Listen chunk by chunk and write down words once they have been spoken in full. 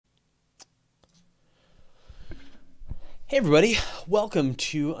Hey everybody, welcome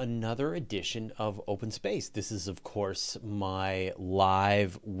to another edition of Open Space. This is, of course, my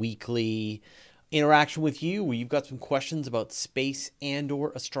live weekly interaction with you where you've got some questions about space and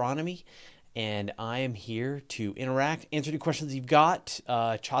or astronomy. And I am here to interact, answer the questions you've got,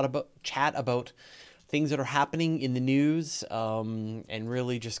 chat about things that are happening in the news, and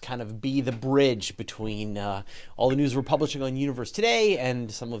really just kind of be the bridge between all the news we're publishing on Universe Today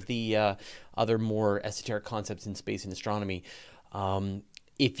and some of the other more esoteric concepts in space and astronomy.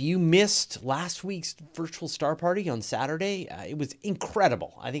 If you missed last week's virtual star party on Saturday, it was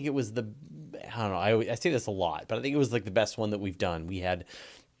incredible. I think it was I don't know, I say this a lot, but I think it was like the best one that we've done. We had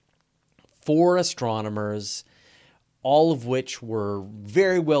 4 astronomers, all of which were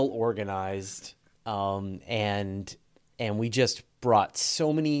very well organized. And we just brought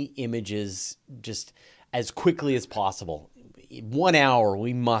so many images just as quickly as possible. 1 hour,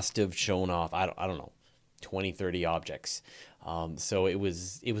 we must have shown off, I don't know, 20, 30 objects. So it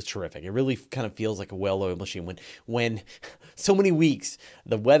was terrific. It really kind of feels like a well-oiled machine when so many weeks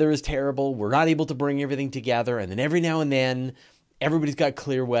the weather is terrible, we're not able to bring everything together, and then every now and then everybody's got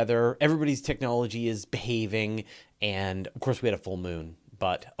clear weather, everybody's technology is behaving, and of course we had a full moon.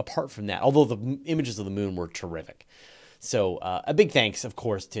 But apart from that, although the images of the moon were terrific. So a big thanks, of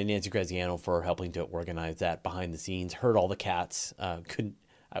course, to Nancy Graziano for helping to organize that behind the scenes. Heard all the cats. I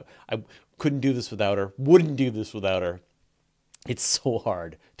couldn't do this without her. Wouldn't do this without her. It's so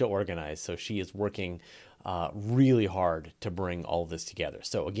hard to organize. So she is working really hard to bring all of this together.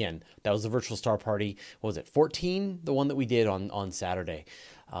 So again, that was the virtual star party. What was it, 14? The one that we did on Saturday.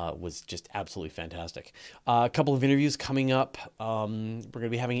 Was just absolutely fantastic. A couple of interviews coming up. We're going to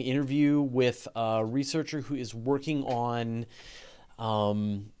be having an interview with a researcher who is working on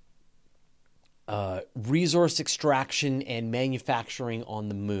resource extraction and manufacturing on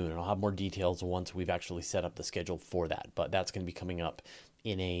the moon. And I'll have more details once we've actually set up the schedule for that. But that's going to be coming up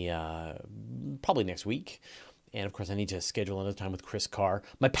in probably next week. And of course, I need to schedule another time with Chris Carr.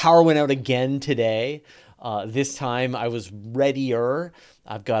 My power went out again today. This time I was readier.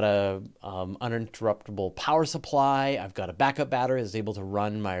 I've got a uninterruptible power supply. I've got a backup battery that's able to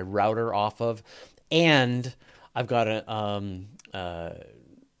run my router off of, and I've got an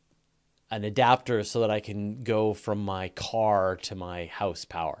adapter so that I can go from my car to my house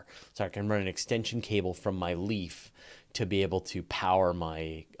power. So I can run an extension cable from my Leaf to be able to power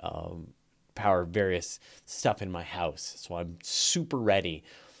my power various stuff in my house. So I'm super ready.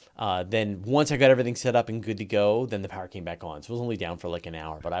 Then once I got everything set up and good to go, then the power came back on. So it was only down for like an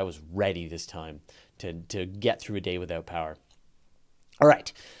hour, but I was ready this time to get through a day without power. All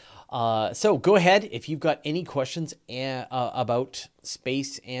right. So go ahead. If you've got any questions about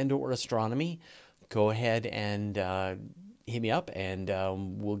space and or astronomy, go ahead and hit me up and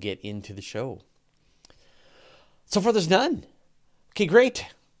we'll get into the show. So far, there's none. Okay, great.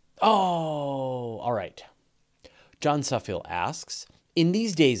 Oh, all right. John Suffield asks, in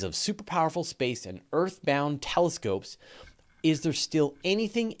these days of super powerful space and earthbound telescopes, is there still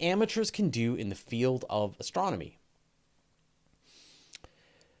anything amateurs can do in the field of astronomy?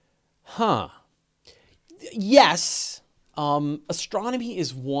 Yes. Astronomy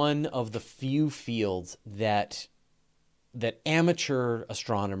is one of the few fields that amateur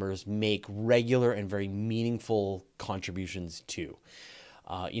astronomers make regular and very meaningful contributions to.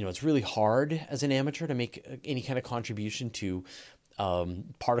 It's really hard as an amateur to make any kind of contribution to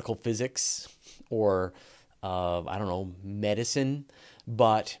particle physics or, medicine.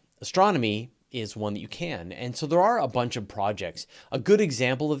 But astronomy is one that you can. And so there are a bunch of projects. A good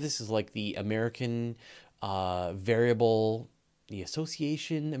example of this is like the American American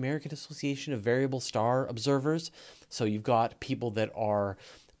Association of Variable Star Observers. So you've got people that are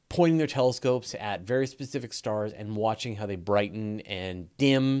pointing their telescopes at very specific stars and watching how they brighten and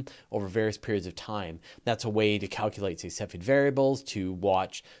dim over various periods of time. That's a way to calculate, say, Cepheid variables, to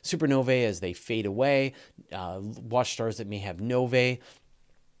watch supernovae as they fade away, watch stars that may have novae.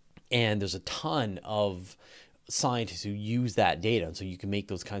 And there's a ton of scientists who use that data, and so you can make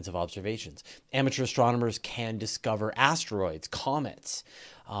those kinds of observations. Amateur astronomers can discover asteroids, comets.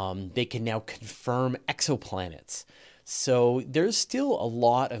 They can now confirm exoplanets. So there's still a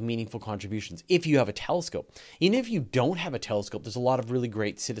lot of meaningful contributions if you have a telescope. Even if you don't have a telescope, there's a lot of really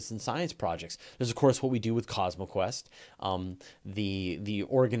great citizen science projects. There's, of course, what we do with CosmoQuest. The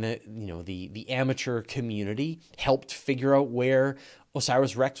amateur community helped figure out where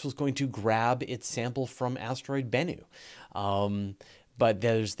OSIRIS-REx was going to grab its sample from asteroid Bennu. But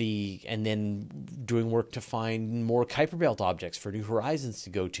and then doing work to find more Kuiper Belt objects for New Horizons to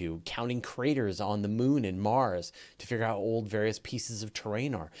go to, counting craters on the moon and Mars to figure out how old various pieces of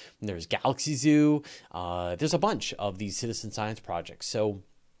terrain are. And there's Galaxy Zoo. There's a bunch of these citizen science projects. So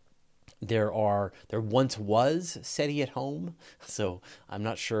there once was SETI at home. So I'm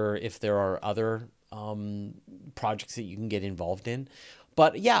not sure if there are other projects that you can get involved in.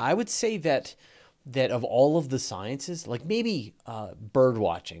 But yeah, I would say that of all of the sciences, like maybe bird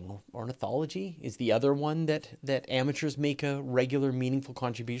watching, ornithology is the other one that amateurs make a regular, meaningful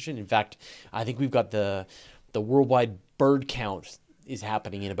contribution. In fact, I think we've got the worldwide bird count is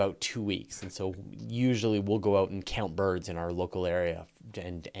happening in about 2 weeks. And so usually we'll go out and count birds in our local area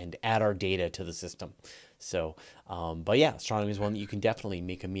and add our data to the system. So, but yeah, astronomy is one that you can definitely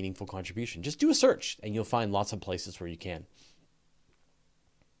make a meaningful contribution. Just do a search and you'll find lots of places where you can.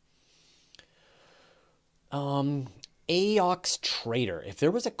 Aox Trader, if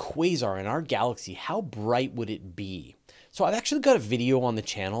there was a quasar in our galaxy, how bright would it be? So I've actually got a video on the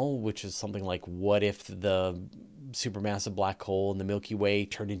channel, which is something like, what if the supermassive black hole in the Milky Way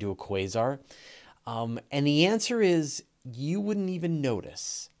turned into a quasar? And the answer is, you wouldn't even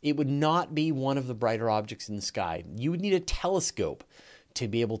notice. It would not be one of the brighter objects in the sky. You would need a telescope to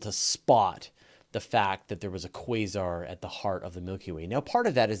be able to spot the fact that there was a quasar at the heart of the Milky Way. Now, part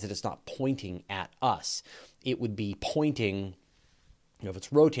of that is that it's not pointing at us. It would be pointing, if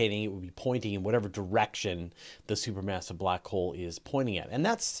it's rotating, it would be pointing in whatever direction the supermassive black hole is pointing at. And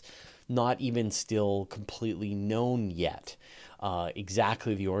that's not even still completely known yet,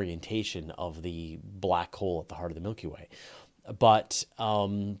 exactly the orientation of the black hole at the heart of the Milky Way. But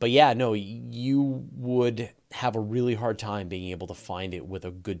yeah, no, you would have a really hard time being able to find it with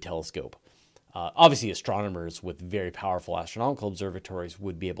a good telescope. Obviously, astronomers with very powerful astronomical observatories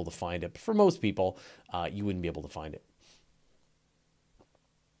would be able to find it. But for most people, you wouldn't be able to find it.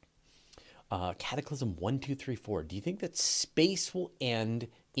 Cataclysm 1234. Do you think that space will end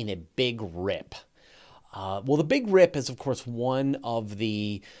in a big rip? Well, the big rip is, of course, one of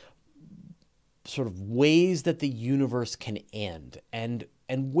the sort of ways that the universe can end. And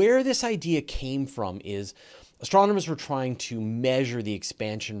where this idea came from is astronomers were trying to measure the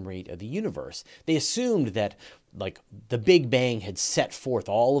expansion rate of the universe. They assumed that, like, the Big Bang had set forth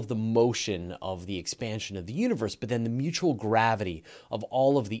all of the motion of the expansion of the universe, but then the mutual gravity of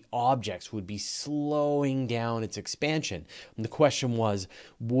all of the objects would be slowing down its expansion. And the question was,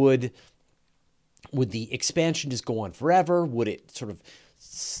 would the expansion just go on forever? Would it sort of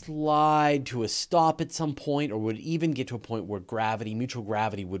slide to a stop at some point, or would it even get to a point where mutual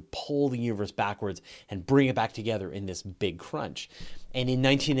gravity would pull the universe backwards and bring it back together in this big crunch? And in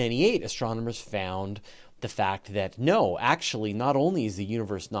 1998, astronomers found the fact that no, actually, not only is the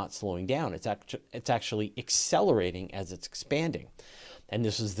universe not slowing down, it's actually accelerating as it's expanding. And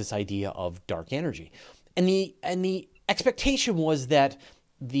this is this idea of dark energy. And the expectation was that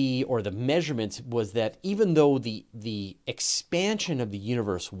the measurements was that even though the expansion of the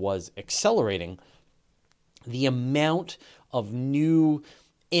universe was accelerating, the amount of new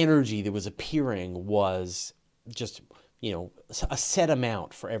energy that was appearing was just, a set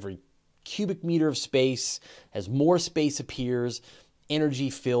amount for every cubic meter of space. As more space appears,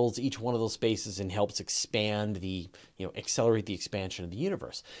 energy fills each one of those spaces and helps expand accelerate the expansion of the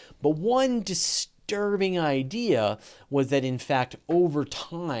universe. But one disturbing idea was that, in fact, over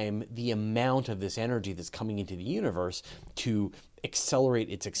time, the amount of this energy that's coming into the universe to accelerate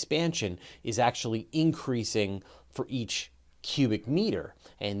its expansion is actually increasing for each cubic meter.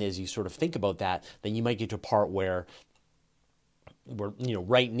 And as you sort of think about that, then you might get to a part where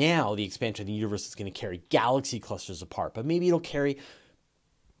right now the expansion of the universe is going to carry galaxy clusters apart, but maybe it'll carry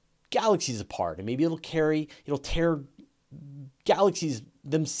galaxies apart, and maybe it'll tear galaxies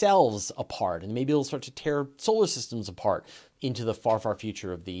themselves apart, and maybe it'll start to tear solar systems apart into the far, far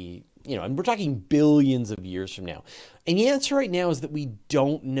future of and we're talking billions of years from now. And the answer right now is that we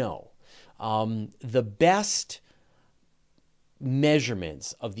don't know. The best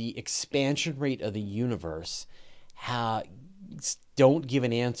measurements of the expansion rate of the universe don't give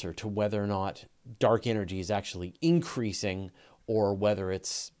an answer to whether or not dark energy is actually increasing or whether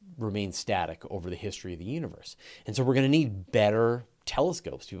it's remained static over the history of the universe. And so we're going to need better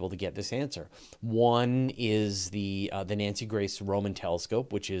telescopes to be able to get this answer. One is the Nancy Grace Roman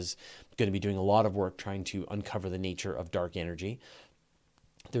telescope, which is going to be doing a lot of work trying to uncover the nature of dark energy.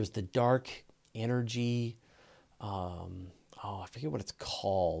 There's the dark energy, I forget what it's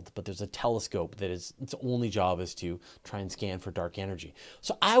called, but there's a telescope that its only job is to try and scan for dark energy.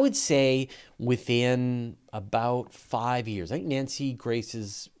 So I would say within about 5 years, I think Nancy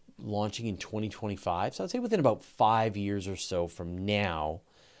Grace's launching in 2025. So I'd say within about 5 years or so from now,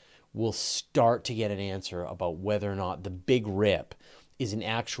 we'll start to get an answer about whether or not the Big Rip is an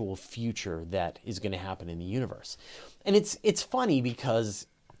actual future that is going to happen in the universe. And it's funny because,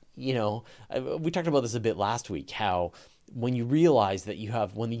 you know, we talked about this a bit last week, how when you realize that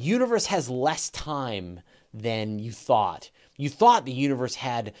when the universe has less time than you thought the universe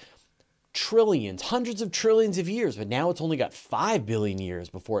had trillions, hundreds of trillions of years, but now it's only got 5 billion years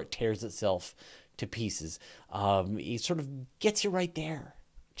before it tears itself to pieces. It sort of gets you right there.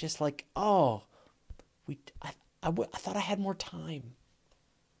 Just like, oh, I thought I had more time.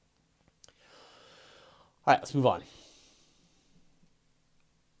 All right, let's move on.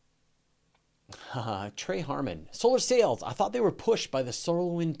 Trey Harmon. Solar sails. I thought they were pushed by the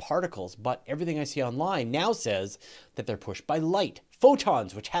solar wind particles, but everything I see online now says that they're pushed by light.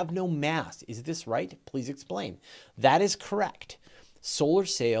 Photons, which have no mass. Is this right? Please explain. That is correct. Solar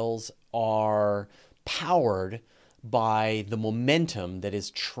sails are powered by the momentum that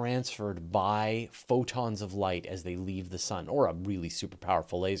is transferred by photons of light as they leave the sun, or a really super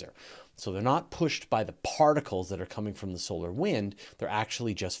powerful laser. So they're not pushed by the particles that are coming from the solar wind. They're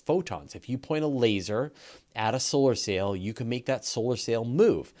actually just photons. If you point a laser at a solar sail, you can make that solar sail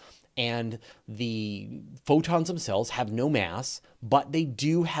move. And the photons themselves have no mass, but they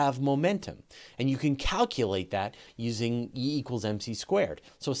do have momentum. And you can calculate that using E equals mc squared.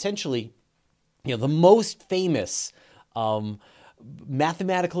 So essentially, you know, the most famous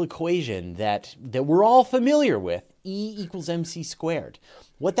mathematical equation that we're all familiar with, E equals mc squared.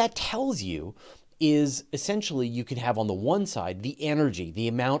 What that tells you is essentially you can have on the one side the energy, the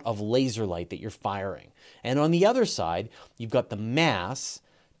amount of laser light that you're firing. And on the other side, you've got the mass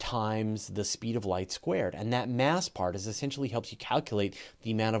times the speed of light squared. And that mass part is essentially helps you calculate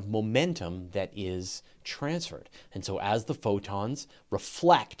the amount of momentum that is transferred. And so as the photons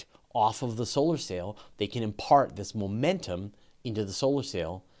reflect off of the solar sail, they can impart this momentum into the solar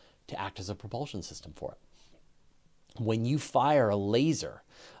sail to act as a propulsion system for it. When you fire a laser,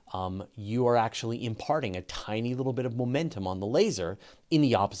 you are actually imparting a tiny little bit of momentum on the laser in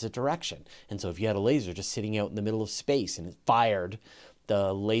the opposite direction. And so if you had a laser just sitting out in the middle of space and it fired,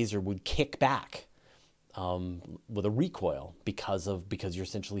 the laser would kick back with a recoil because you're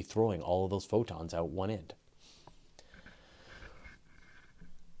essentially throwing all of those photons out one end.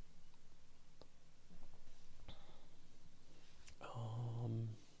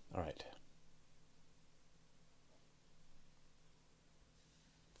 All right.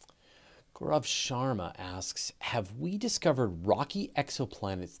 Gaurav Sharma asks, have we discovered rocky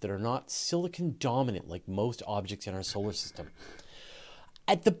exoplanets that are not silicon dominant like most objects in our solar system?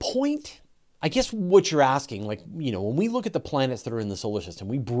 At the point, I guess what you're asking, like, you know, when we look at the planets that are in the solar system,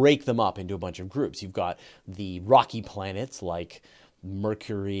 we break them up into a bunch of groups. You've got the rocky planets like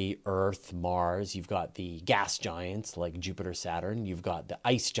Mercury, Earth, Mars. You've got the gas giants like Jupiter, Saturn. You've got the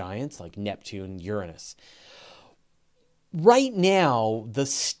ice giants like Neptune, Uranus. Right now, the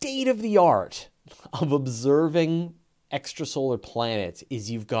state of the art of observing extrasolar planets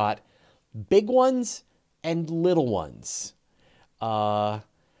is you've got big ones and little ones.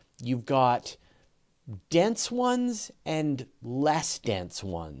 You've got dense ones and less dense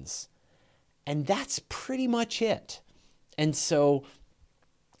ones. And that's pretty much it. And so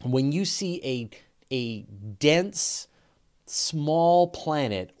when you see a dense, small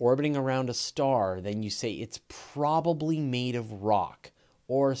planet orbiting around a star, then you say it's probably made of rock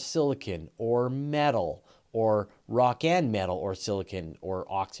or silicon or metal or rock and metal or silicon or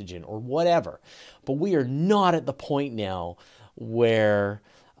oxygen or whatever. But we are not at the point now where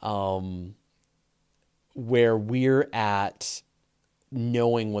we're at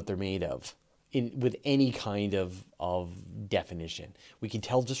knowing what they're made of with any kind of definition. We can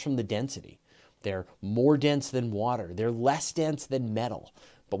tell just from the density. They're more dense than water. They're less dense than metal,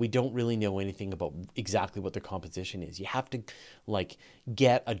 but we don't really know anything about exactly what their composition is. You have to like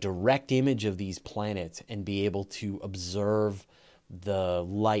get a direct image of these planets and be able to observe the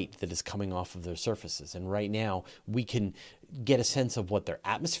light that is coming off of their surfaces. And right now we can get a sense of what their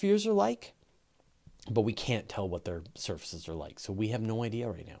atmospheres are like, but we can't tell what their surfaces are like. So we have no idea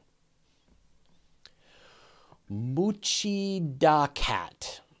right now.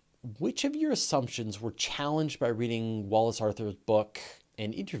 Muchidakat. Which of your assumptions were challenged by reading Wallace Arthur's book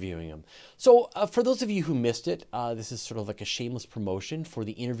and interviewing him? So for those of you who missed it, this is sort of like a shameless promotion for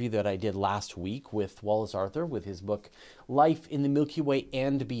the interview that I did last week with Wallace Arthur with his book, Life in the Milky Way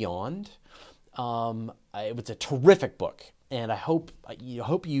and Beyond. It was a terrific book, and I hope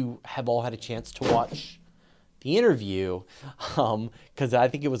you have all had a chance to watch the interview, because I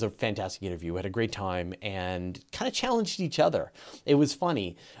think it was a fantastic interview. We had a great time and kind of challenged each other. It was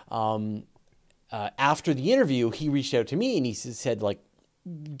funny. After the interview, he reached out to me and he said, like,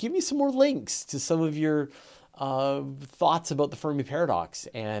 give me some more links to some of your thoughts about the Fermi paradox.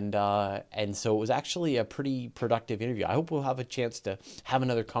 And so it was actually a pretty productive interview. I hope we'll have a chance to have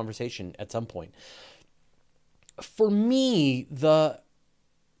another conversation at some point. For me,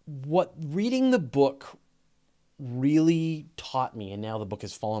 what reading the book really taught me, and now the book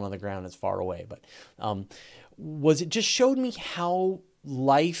has fallen on the ground, it's far away, but was it just showed me how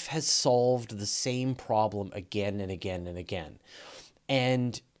life has solved the same problem again and again and again.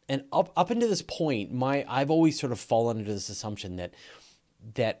 And up until this point, I've always sort of fallen into this assumption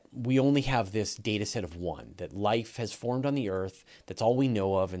that we only have this data set of one, that life has formed on the earth, that's all we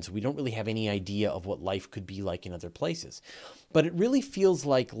know of, and so we don't really have any idea of what life could be like in other places. But it really feels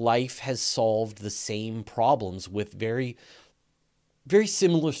like life has solved the same problems with very, very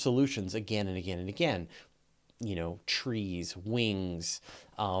similar solutions again and again and again. You know, trees, wings,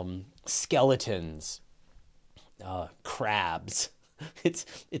 skeletons, crabs.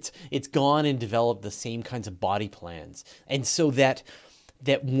 It's gone and developed the same kinds of body plans. And so that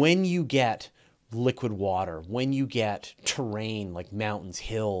when you get liquid water, when you get terrain like mountains,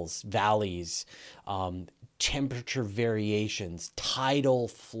 hills, valleys, temperature variations, tidal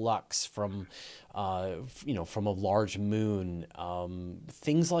flux from a large moon,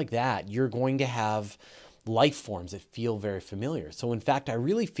 things like that, you're going to have life forms that feel very familiar. So in fact, I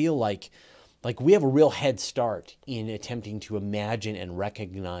really feel like we have a real head start in attempting to imagine and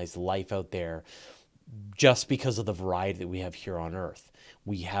recognize life out there just because of the variety that we have here on Earth.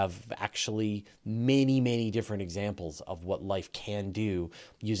 We have actually many, many different examples of what life can do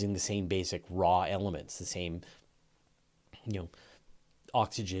using the same basic raw elements, the same,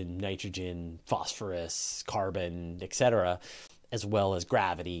 oxygen, nitrogen, phosphorus, carbon, etc., as well as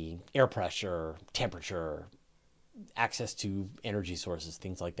gravity, air pressure, temperature, access to energy sources,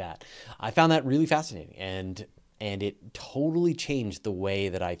 things like that. I found that really fascinating, and it totally changed the way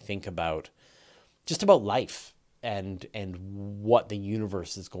that I think about life and what the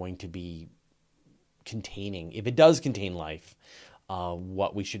universe is going to be containing, if it does contain life,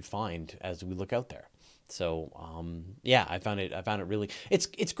 what we should find as we look out there. So I found it really,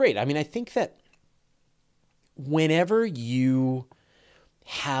 it's great. I mean, I think that whenever you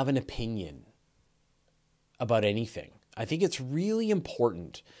have an opinion about anything, I think it's really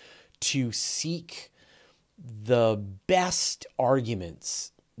important to seek the best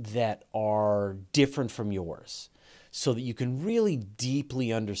arguments that are different from yours, so that you can really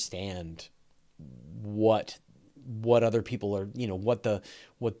deeply understand what other people are, what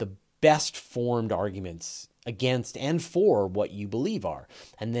the best formed arguments against and for what you believe are,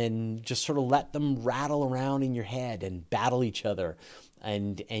 and then just sort of let them rattle around in your head and battle each other,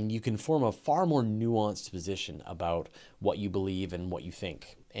 and you can form a far more nuanced position about what you believe and what you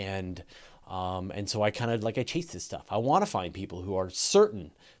think. And so I I chase this stuff. I want to find people who are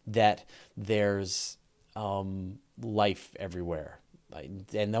certain that there's life everywhere,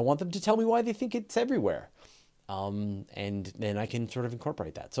 and I want them to tell me why they think it's everywhere, and then I can sort of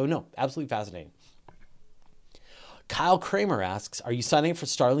incorporate that. So no, absolutely fascinating. Kyle Kramer asks, are you signing up for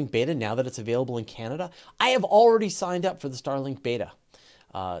Starlink Beta now that it's available in Canada? I have already signed up for the Starlink Beta.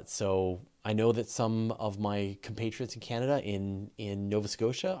 So I know that some of my compatriots in Canada, in Nova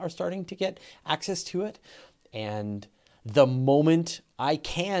Scotia, are starting to get access to it. And the moment I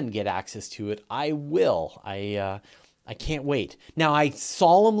can get access to it, I will. I can't wait. Now, I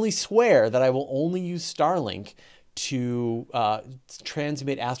solemnly swear that I will only use Starlink to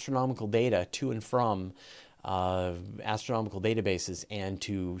transmit astronomical data to and from astronomical databases, and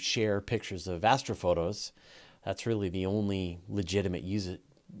to share pictures of astrophotos. That's really the only legitimate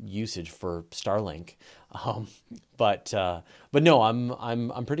usage for Starlink. But no,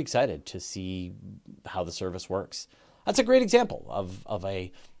 I'm pretty excited to see how the service works. That's a great example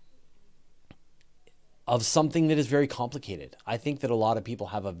of something that is very complicated. I think that a lot of people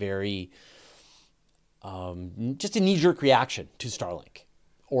have a very just a knee-jerk reaction to Starlink,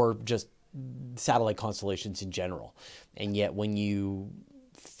 or just satellite constellations in general. And yet when you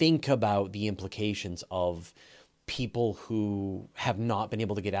think about the implications of people who have not been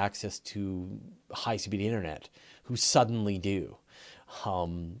able to get access to high-speed internet, who suddenly do,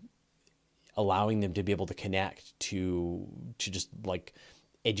 allowing them to be able to connect to just like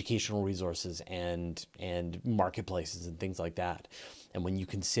educational resources and marketplaces and things like that. And when you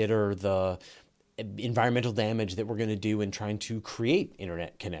consider the environmental damage that we're going to do in trying to create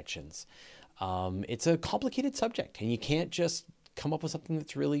internet connections, it's a complicated subject, and you can't just come up with something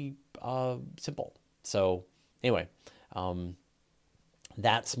that's really simple. So Anyway,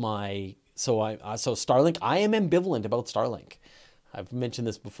 that's my so Starlink. I am ambivalent about Starlink. I've mentioned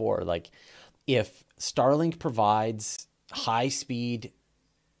this before. Like, if Starlink provides high speed,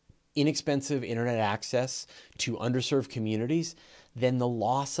 inexpensive internet access to underserved communities, then the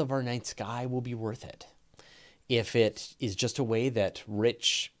loss of our night sky will be worth it. If it is just a way that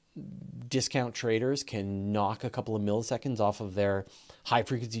rich discount traders can knock a couple of milliseconds off of their high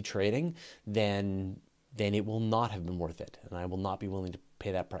frequency trading, then it will not have been worth it. And I will not be willing to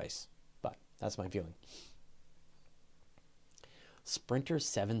pay that price. But that's my feeling. Sprinter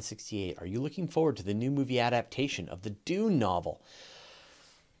 768, are you looking forward to the new movie adaptation of the Dune novel?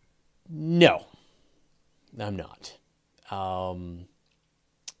 No, I'm not.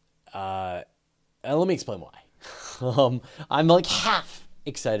 Let me explain why. I'm like half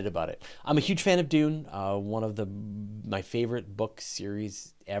excited about it. I'm a huge fan of Dune. One of my favorite book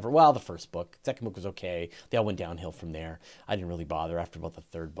series ever. Well, the first book. Second book was okay. They all went downhill from there. I didn't really bother after about the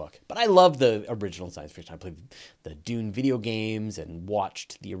third book. But I love the original science fiction. I played the Dune video games and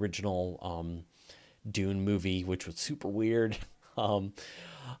watched the original Dune movie, which was super weird. And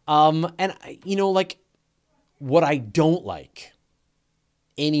like, what I don't like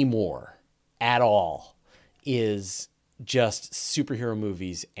anymore at all is just superhero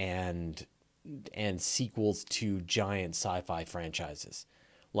movies and sequels to giant sci-fi franchises.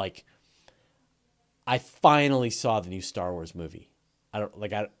 Like, I finally saw the new Star Wars movie. I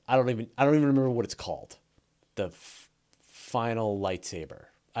don't even remember what it's called. The final lightsaber.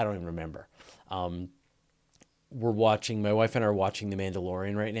 I don't even remember. My wife and I are watching The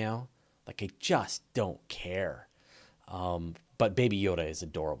Mandalorian right now. Like, I just don't care. But Baby Yoda is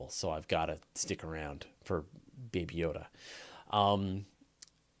adorable, so I've got to stick around for Baby Yoda. And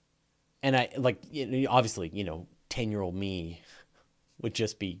I obviously, 10-year-old me would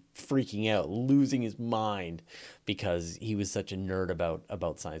just be freaking out, losing his mind because he was such a nerd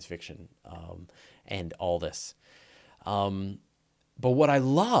about science fiction, and all this. But what I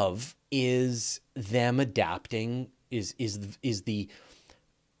love is them adapting is the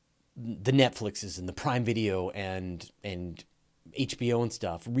Netflixes and the Prime Video and HBO and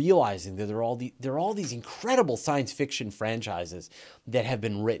stuff, realizing that there are all these incredible science fiction franchises that have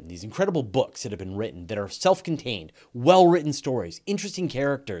been written, these incredible books that have been written that are self-contained, well-written stories, interesting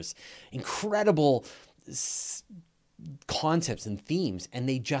characters, incredible concepts and themes, and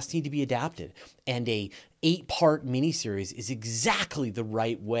they just need to be adapted. And a 8-part miniseries is exactly the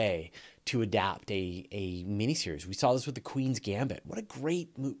right way to adapt a miniseries. We saw this with The Queen's Gambit. What a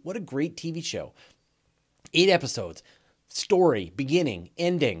great TV show. 8 episodes. Story, beginning,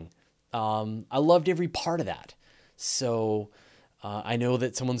 ending. I loved every part of that. So I know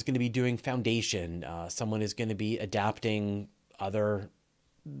that someone's going to be doing Foundation. Someone is going to be adapting other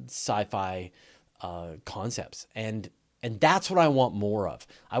sci-fi concepts. And that's what I want more of.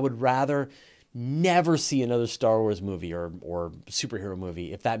 I would rather never see another Star Wars movie or superhero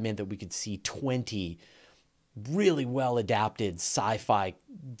movie if that meant that we could see 20 really well adapted sci-fi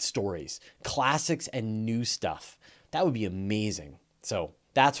stories, classics and new stuff. That would be amazing. So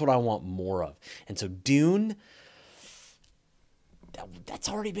that's what I want more of. And so Dune, that's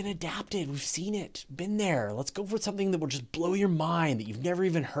already been adapted. We've seen it, been there. Let's go for something that will just blow your mind, that you've never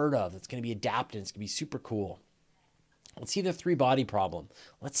even heard of. That's going to be adapted. It's going to be super cool. Let's see the 3-body problem.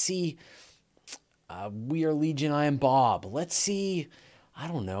 Let's see We Are Legion, I Am Bob. Let's see, I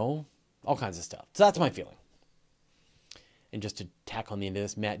don't know, all kinds of stuff. So that's my feeling. And just to tack on the end of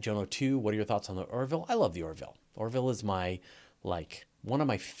this, Matt Jono 2, what are your thoughts on the Orville? I love the Orville. Orville is one of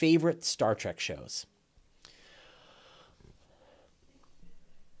my favorite Star Trek shows.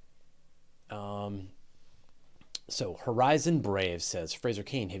 So Horizon Brave says, Fraser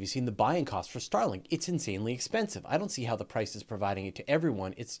Kane, have you seen the buying cost for Starlink? It's insanely expensive. I don't see how the price is providing it to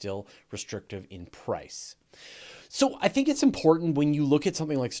everyone. It's still restrictive in price. So I think it's important when you look at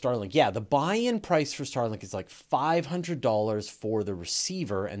something like Starlink. Yeah, the buy-in price for Starlink is like $500 for the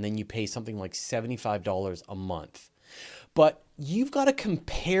receiver, and then you pay something like $75 a month. But you've got to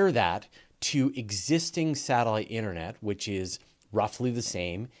compare that to existing satellite internet, which is roughly the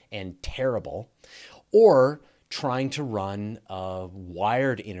same and terrible, or trying to run a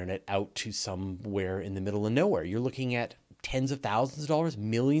wired internet out to somewhere in the middle of nowhere. You're looking at tens of thousands of dollars,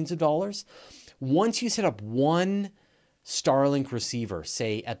 millions of dollars. Once you set up one Starlink receiver,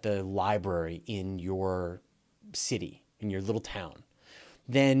 say at the library in your city, in your little town,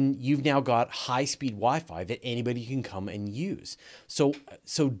 then you've now got high-speed Wi-Fi that anybody can come and use. So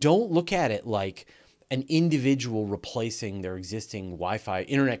don't look at it like an individual replacing their existing Wi-Fi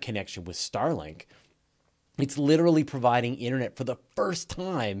internet connection with Starlink. It's literally providing internet for the first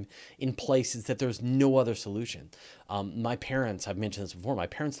time in places that there's no other solution. My parents, I've mentioned this before, my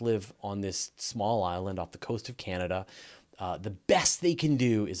parents live on this small island off the coast of Canada. The best they can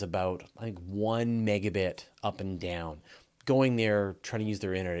do is about, I think, 1 megabit up and down. Going there, trying to use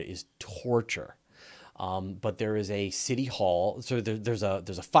their internet is torture. But there is a city hall, so there's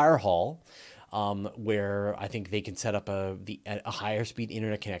a fire hall where I think they can set up a higher speed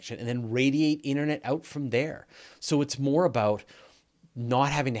internet connection and then radiate internet out from there. So it's more about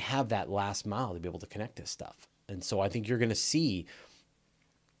not having to have that last mile to be able to connect this stuff. And so I think you're going to see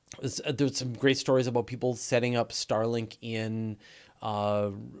there's some great stories about people setting up Starlink in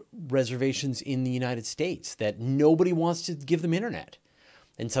reservations in the United States that nobody wants to give them internet.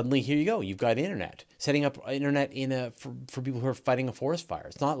 And suddenly, here you go. You've got internet. Setting up internet for people who are fighting a forest fire.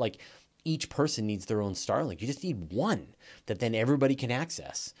 It's not like each person needs their own Starlink. You just need one that then everybody can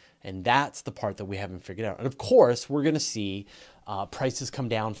access. And that's the part that we haven't figured out. And of course, we're going to see prices come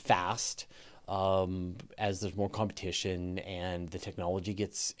down fast as there's more competition and the technology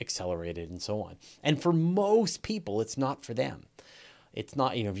gets accelerated and so on. And for most people, it's not for them. It's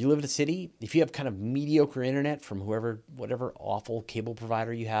not, if you live in a city, if you have kind of mediocre internet from whatever awful cable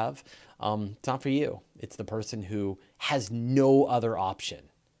provider you have, it's not for you. It's the person who has no other option.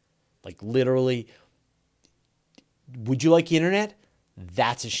 Like literally, would you like internet?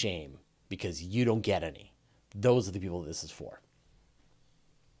 That's a shame because you don't get any. Those are the people this is for.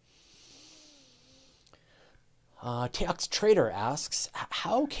 Teox Trader asks,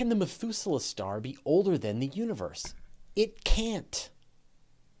 how can the Methuselah star be older than the universe? It can't.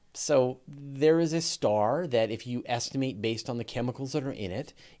 So there is a star that if you estimate based on the chemicals that are in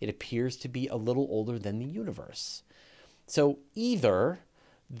it, it appears to be a little older than the universe. So either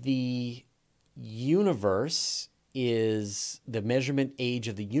the universe the measurement age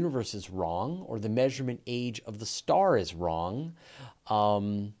of the universe is wrong, or the measurement age of the star is wrong.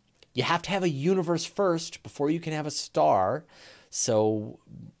 You have to have a universe first before you can have a star. So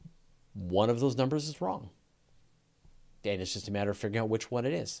one of those numbers is wrong. And it's just a matter of figuring out which one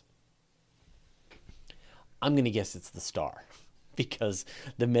it is. I'm going to guess it's the star because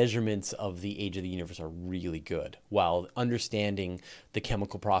the measurements of the age of the universe are really good, while understanding the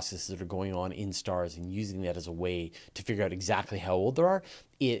chemical processes that are going on in stars and using that as a way to figure out exactly how old they are,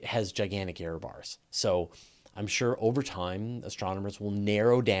 it has gigantic error bars. So I'm sure over time, astronomers will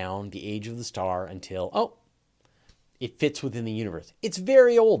narrow down the age of the star until, it fits within the universe. It's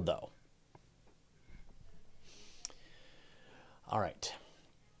very old, though. All right.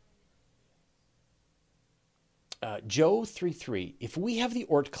 Joe33, if we have the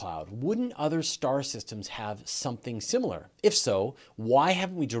Oort cloud, wouldn't other star systems have something similar? If so, why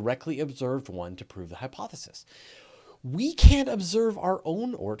haven't we directly observed one to prove the hypothesis? We can't observe our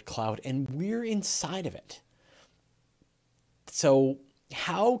own Oort cloud, and we're inside of it. So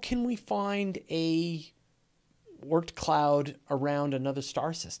how can we find a Oort cloud around another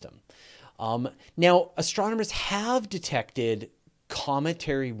star system? Now, astronomers have detected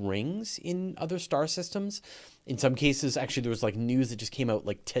cometary rings in other star systems. In some cases, actually, there was like news that just came out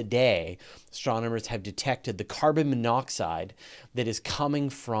like today. Astronomers have detected the carbon monoxide that is coming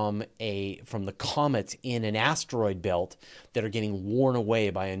from the comets in an asteroid belt that are getting worn away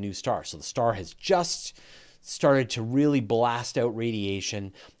by a new star. So the star has just started to really blast out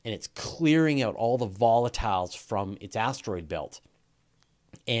radiation, and it's clearing out all the volatiles from its asteroid belt.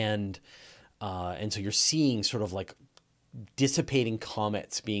 And so you're seeing sort of like dissipating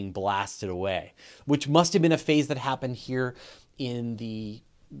comets being blasted away, which must have been a phase that happened here in the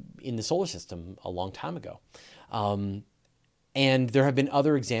solar system a long time ago. And there have been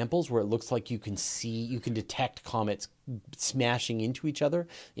other examples where it looks like you can detect comets smashing into each other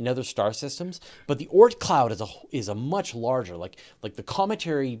in other star systems. But the Oort cloud is a much larger, like the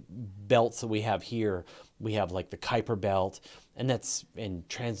cometary belts that we have here. We have like the Kuiper belt, and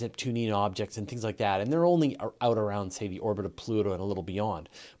trans-Neptunian objects and things like that. And they're only out around, say, the orbit of Pluto and a little beyond.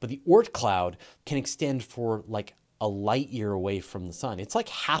 But the Oort cloud can extend for like a light year away from the sun. It's like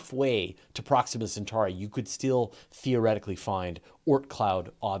halfway to Proxima Centauri. You could still theoretically find Oort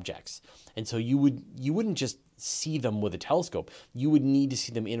cloud objects. And so you wouldn't just see them with a telescope. You would need to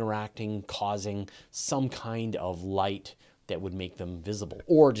see them interacting, causing some kind of light that would make them visible,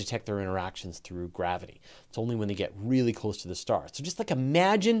 or detect their interactions through gravity. It's only when they get really close to the star. So just like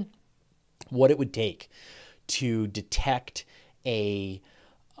imagine what it would take to detect a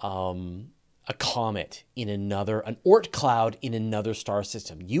comet in an Oort cloud in another star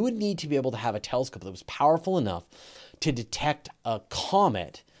system. You would need to be able to have a telescope that was powerful enough to detect a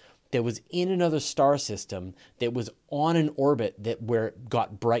comet that was in another star system that was on an orbit that where it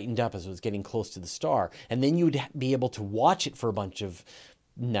got brightened up as it was getting close to the star. And then you would be able to watch it for a bunch of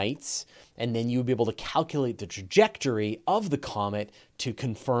nights, and then you would be able to calculate the trajectory of the comet to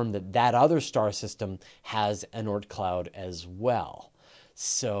confirm that that other star system has an Oort cloud as well.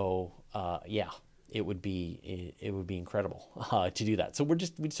 So yeah, it would be incredible to do that. So we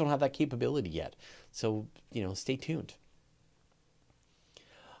just don't have that capability yet. So stay tuned.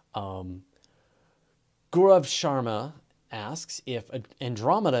 Gaurav Sharma asks, if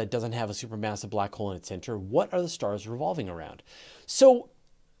Andromeda doesn't have a supermassive black hole in its center, what are the stars revolving around? So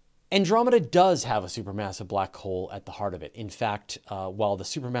Andromeda does have a supermassive black hole at the heart of it. In fact, while the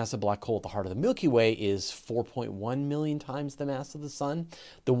supermassive black hole at the heart of the Milky Way is 4.1 million times the mass of the sun,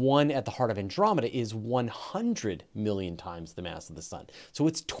 the one at the heart of Andromeda is 100 million times the mass of the sun. So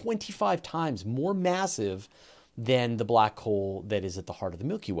it's 25 times more massive than the black hole that is at the heart of the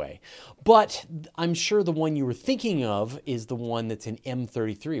Milky Way. But I'm sure the one you were thinking of is the one that's in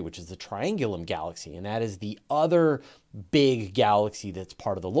M33, which is the Triangulum galaxy. And that is the other big galaxy that's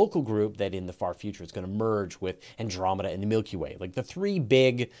part of the local group that in the far future is going to merge with Andromeda and the Milky Way. Like the three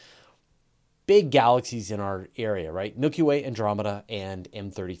big galaxies in our area, right? Milky Way, Andromeda, and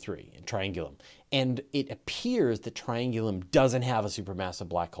M33, and Triangulum. And it appears that Triangulum doesn't have a supermassive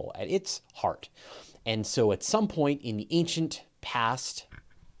black hole at its heart. And so at some point in the ancient past,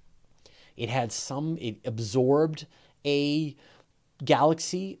 it absorbed a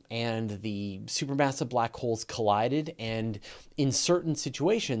galaxy and the supermassive black holes collided. And in certain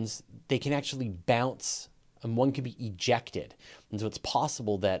situations, they can actually bounce and one can be ejected. And so it's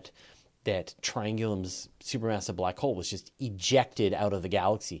possible that Triangulum's supermassive black hole was just ejected out of the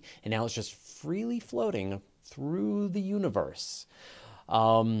galaxy. And now it's just freely floating through the universe.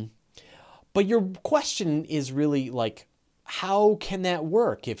 But your question is really like, how can that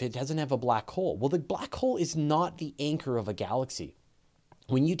work if it doesn't have a black hole? Well, the black hole is not the anchor of a galaxy.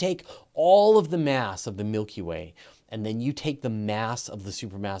 When you take all of the mass of the Milky Way and then you take the mass of the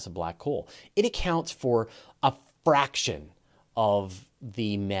supermassive black hole, it accounts for a fraction of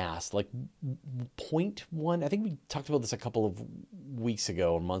the mass, like 0.1. I think we talked about this a couple of weeks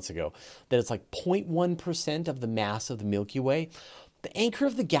ago or months ago, that it's like 0.1% of the mass of the Milky Way. The anchor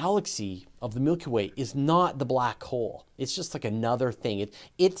of the galaxy of the Milky Way is not the black hole. It's just like another thing.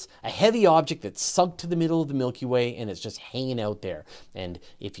 It's a heavy object that's sunk to the middle of the Milky Way and it's just hanging out there. And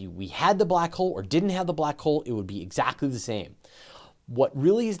if we had the black hole or didn't have the black hole, it would be exactly the same. What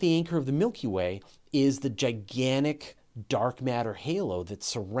really is the anchor of the Milky Way is the gigantic dark matter halo that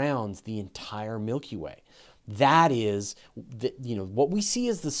surrounds the entire Milky Way. That is, what we see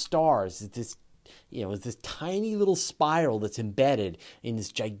as the stars is this, is this tiny little spiral that's embedded in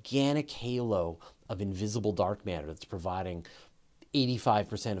this gigantic halo of invisible dark matter that's providing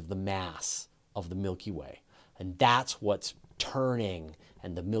 85% of the mass of the Milky Way. And that's what's turning,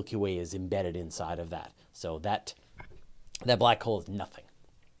 and the Milky Way is embedded inside of that. So that black hole is nothing.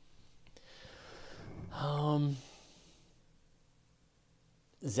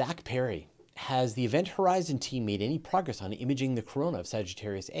 Zach Perry, has the Event Horizon team made any progress on imaging the corona of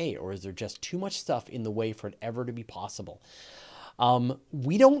Sagittarius A, or is there just too much stuff in the way for it ever to be possible?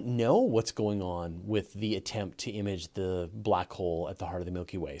 We don't know what's going on with the attempt to image the black hole at the heart of the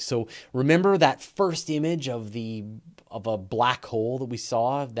Milky Way. So remember that first image of a black hole that we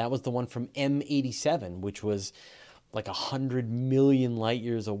saw? That was the one from M87, which was like 100 million light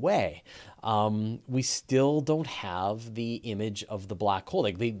years away. We still don't have the image of the black hole.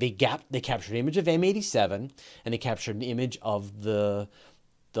 Like they captured an image of M87 and they captured an image of the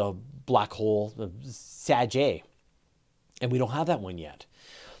black hole, the SagA, and we don't have that one yet.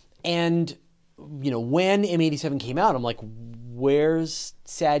 And when M87 came out, I'm like, where's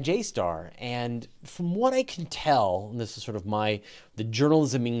SagA star? And from what I can tell, and this is sort of the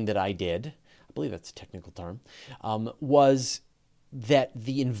journalisming that I did, I believe that's a technical term, was that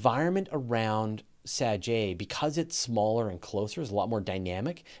the environment around SagA, because it's smaller and closer, is a lot more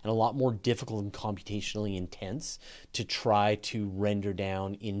dynamic and a lot more difficult and computationally intense to try to render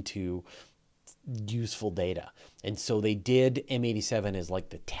down into useful data. And so they did M87 as like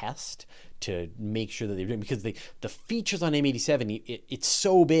the test to make sure that they were doing, because the features on M87, it's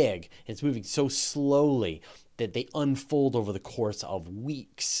so big, it's moving so slowly that they unfold over the course of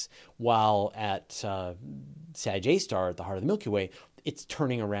weeks, while at SagA star at the heart of the Milky Way, it's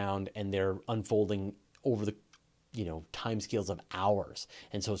turning around and they're unfolding over the timescales of hours.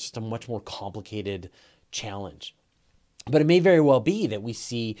 And so it's just a much more complicated challenge. But it may very well be that we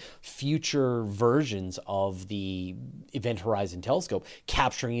see future versions of the Event Horizon Telescope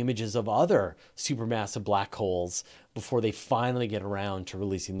capturing images of other supermassive black holes before they finally get around to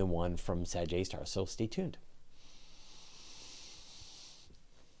releasing the one from SagA star. So stay tuned.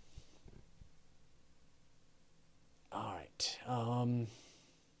 All right.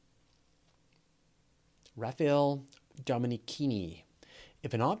 Raphael Dominichini.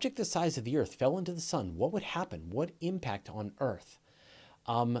 If an object the size of the Earth fell into the sun, what would happen? What impact on Earth?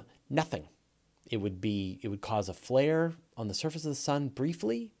 Nothing. It would cause a flare on the surface of the sun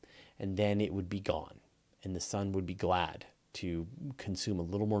briefly, and then it would be gone. And the sun would be glad to consume a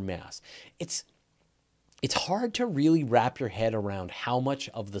little more mass. It's hard to really wrap your head around how much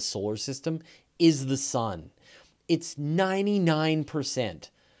of the solar system is the sun. It's 99%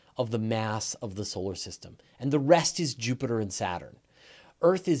 of the mass of the solar system, and the rest is Jupiter and Saturn.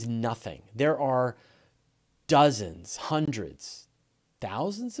 Earth is nothing. There are dozens, hundreds,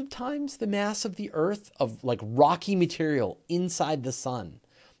 thousands of times the mass of the Earth of like rocky material inside the sun.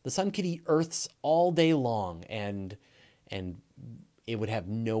 The sun could eat Earths all day long and it would have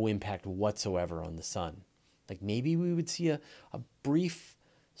no impact whatsoever on the sun. Like maybe we would see a brief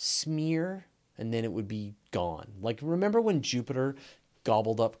smear and then it would be gone. Like remember when Jupiter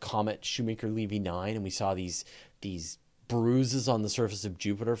gobbled up comet Shoemaker-Levy 9 and we saw these bruises on the surface of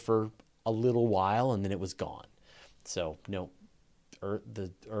Jupiter for a little while and then it was gone. So no,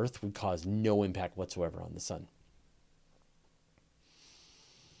 the Earth would cause no impact whatsoever on the sun.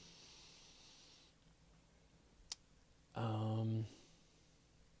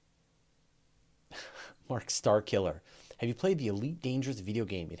 Mark Starkiller. Have you played the Elite Dangerous video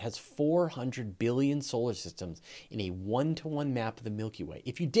game? It has 400 billion solar systems in a one-to-one map of the Milky Way.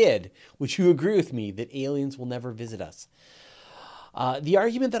 If you did, would you agree with me that aliens will never visit us? The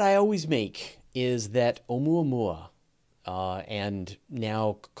argument that I always make is that Oumuamua and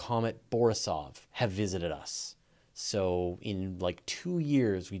now Comet Borisov have visited us. So in like 2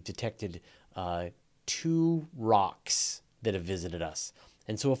 years, we detected 2 rocks that have visited us.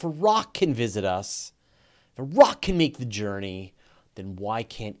 And so if a rock can visit us, if a rock can make the journey, then why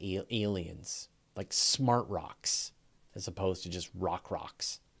can't aliens, like smart rocks, as opposed to just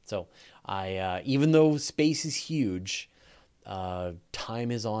rocks? So even though space is huge,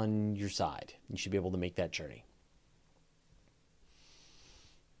 time is on your side. You should be able to make that journey.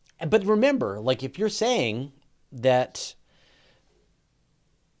 But remember, like if you're saying that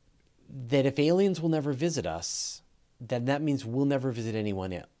if aliens will never visit us, then that means we'll never visit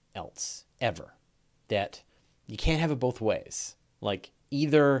anyone else, ever. That you can't have it both ways. Like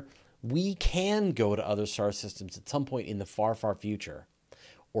either we can go to other star systems at some point in the far, far future,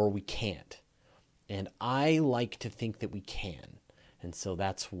 or we can't. And I like to think that we can. And so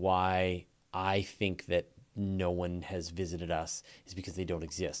that's why I think that no one has visited us is because they don't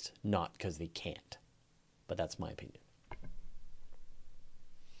exist, not because they can't. But that's my opinion.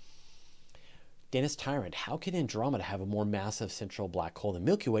 Dennis Tyrant, how can Andromeda have a more massive central black hole than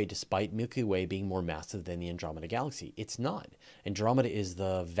Milky Way despite Milky Way being more massive than the Andromeda galaxy? It's not. Andromeda is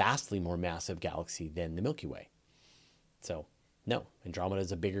the vastly more massive galaxy than the Milky Way. So, no, Andromeda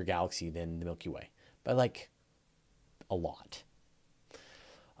is a bigger galaxy than the Milky Way. By like a lot.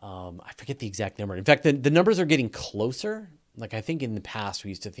 I forget the exact number. In fact, the numbers are getting closer. Like I think in the past we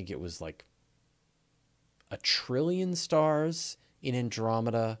used to think it was like 1 trillion stars in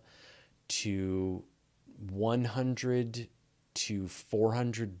Andromeda to 100 to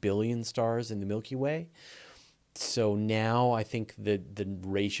 400 billion stars in the Milky Way. So now I think the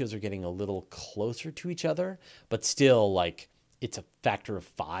ratios are getting a little closer to each other, but still like it's a factor of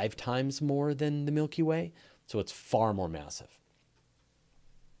 5 times more than the Milky Way. So it's far more massive.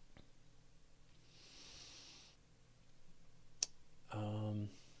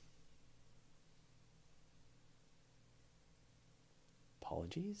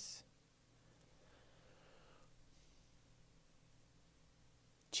 Apologies.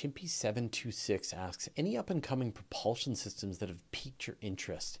 Chimpy726 asks, any up-and-coming propulsion systems that have piqued your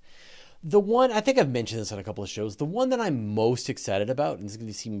interest? The one, I think I've mentioned this on a couple of shows, the one that I'm most excited about, and this is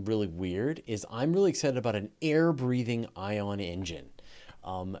going to seem really weird, is I'm really excited about an air-breathing ion engine.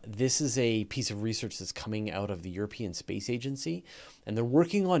 This is a piece of research that's coming out of the European Space Agency, and they're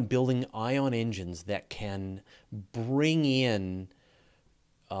working on building ion engines that can bring in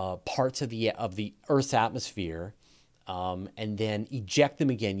parts of the Earth's atmosphere and then eject them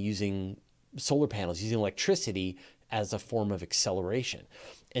again using solar panels, using electricity as a form of acceleration.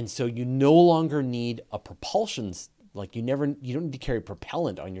 And so you no longer need a propulsion, like you don't need to carry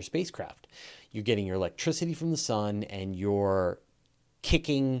propellant on your spacecraft. You're getting your electricity from the sun and you're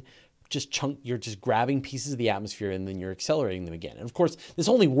kicking you're just grabbing pieces of the atmosphere and then you're accelerating them again. And of course, this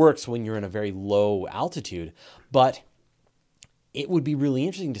only works when you're in a very low altitude, but it would be really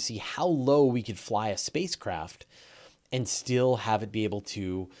interesting to see how low we could fly a spacecraft and still have it be able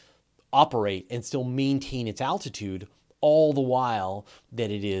to operate and still maintain its altitude all the while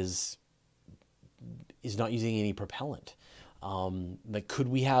that it is not using any propellant. Like, could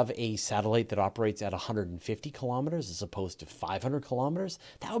we have a satellite that operates at 150 kilometers as opposed to 500 kilometers?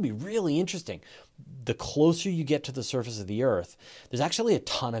 That would be really interesting. The closer you get to the surface of the Earth, there's actually a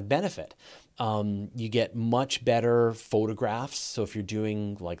ton of benefit. You get much better photographs. So if you're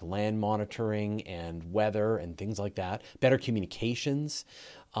doing like land monitoring and weather and things like that, better communications.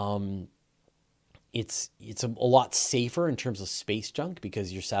 It's a lot safer in terms of space junk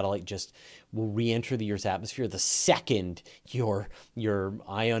because your satellite just will re-enter the Earth's atmosphere the second your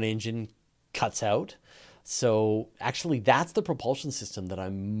ion engine cuts out. So actually, that's the propulsion system that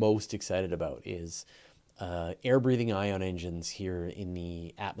I'm most excited about, is air-breathing ion engines here in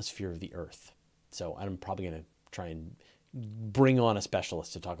the atmosphere of the Earth. So I'm probably going to try and bring on a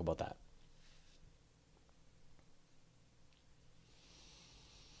specialist to talk about that.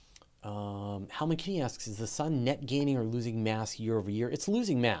 Hal McKinney asks, is the sun net gaining or losing mass year over year? It's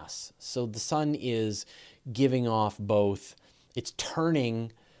losing mass. So the sun is giving off both, it's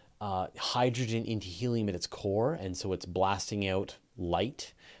turning hydrogen into helium at its core, and so it's blasting out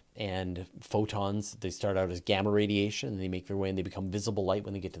light and photons. They start out as gamma radiation, and they make their way and they become visible light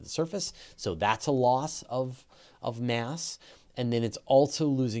when they get to the surface. So that's a loss of mass. And then it's also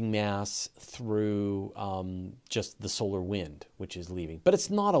losing mass through just the solar wind, which is leaving. But it's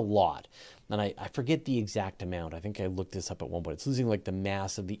not a lot. And I forget the exact amount. I think I looked this up at one point. It's losing like the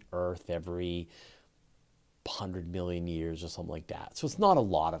mass of the Earth every 100 million years or something like that. So it's not a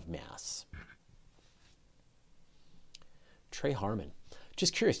lot of mass. Trey Harmon.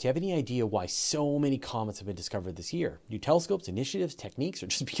 Just curious, do you have any idea why so many comets have been discovered this year? New telescopes, initiatives, techniques, or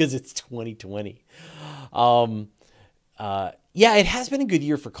just because it's 2020? Yeah, it has been a good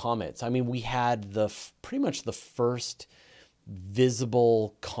year for comets. I mean, we had pretty much the first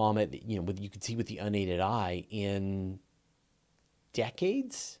visible comet that, you could see with the unaided eye in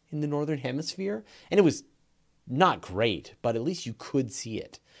decades in the northern hemisphere, and it was not great, but at least you could see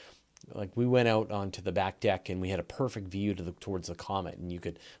it. Like, we went out onto the back deck and we had a perfect view towards the comet, and you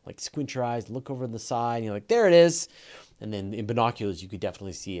could like squint your eyes, look over the side, and you're like, there it is. And then in binoculars, you could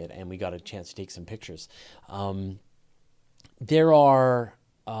definitely see it, and we got a chance to take some pictures.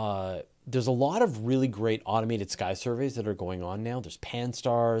 There's a lot of really great automated sky surveys that are going on now. There's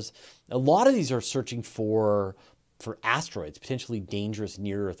Pan-STARRS. A lot of these are searching for asteroids, potentially dangerous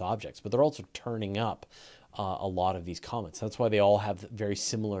near-Earth objects, but they're also turning up a lot of these comets. That's why they all have very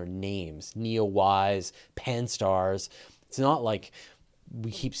similar names: Neowise, Pan-STARRS. It's not like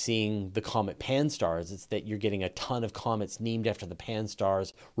we keep seeing the comet Pan-STARRS. It's that you're getting a ton of comets named after the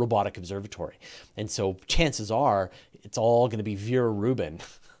Pan-STARRS robotic observatory. And so chances are it's all going to be Vera Rubin.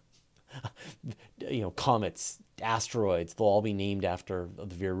 Comets, asteroids, they'll all be named after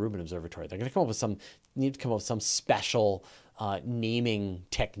the Vera Rubin Observatory. They're going to come up with some special naming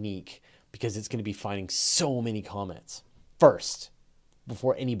technique, because it's going to be finding so many comets first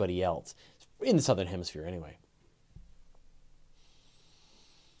before anybody else in the southern hemisphere anyway.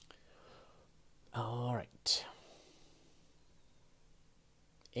 All right.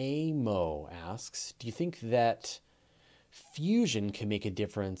 Amo asks, do you think that fusion can make a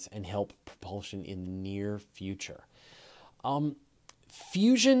difference and help propulsion in the near future?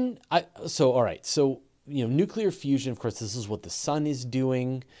 Fusion, nuclear fusion, of course, this is what the sun is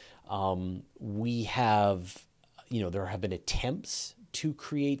doing. We have, there have been attempts to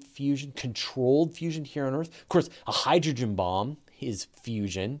create fusion, controlled fusion here on Earth. Of course, a hydrogen bomb is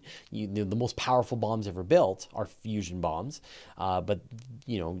fusion. The most powerful bombs ever built are fusion bombs, but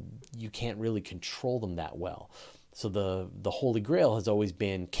you can't really control them that well. So the holy grail has always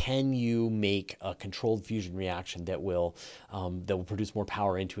been, can you make a controlled fusion reaction that will produce more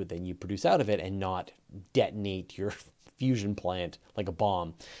power into it than you produce out of it, and not detonate your fusion plant like a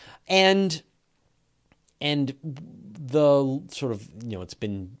bomb? And the sort of,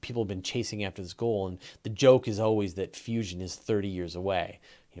 people have been chasing after this goal, and the joke is always that fusion is 30 years away.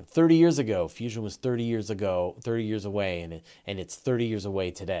 30 years ago, fusion was 30 years away, and it's 30 years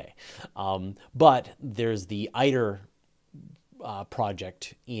away today. But there's the ITER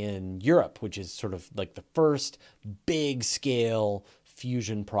project in Europe, which is sort of like the first big scale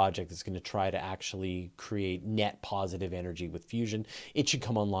fusion project that's going to try to actually create net positive energy with fusion. It should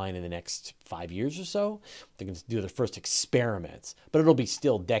come online in the next 5 years or so. They're going to do their first experiments, but it'll be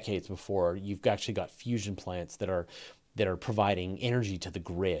still decades before you've actually got fusion plants that are providing energy to the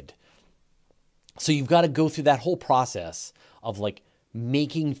grid. So you've got to go through that whole process of like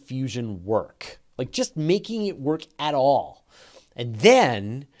making fusion work, like just making it work at all. And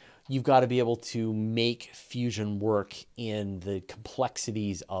then you've got to be able to make fusion work in the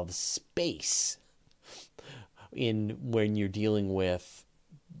complexities of space, in when you're dealing with,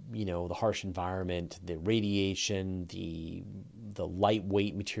 you know, the harsh environment, the radiation, the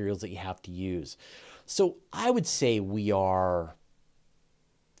lightweight materials that you have to use. So I would say we are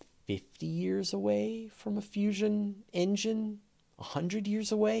 50 years away from a fusion engine, 100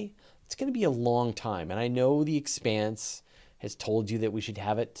 years away. It's going to be a long time. And I know The Expanse has told you that we should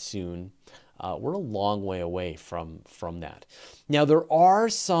have it soon. We're a long way away from that. Now, there are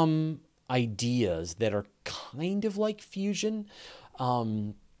some ideas that are kind of like fusion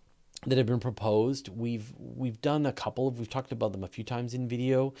that have been proposed. We've done a couple of, we've talked about them a few times in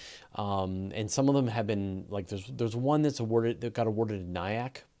video, and some of them have been like, there's one that got awarded a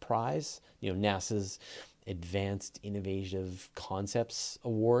NIAC prize, you know, NASA's Advanced Innovative Concepts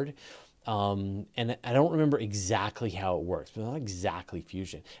Award. And I don't remember exactly how it works, but not exactly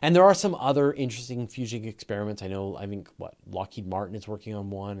fusion. And there are some other interesting fusion experiments. I think Lockheed Martin is working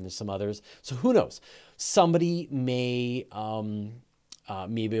on one, and there's some others. So who knows? Somebody may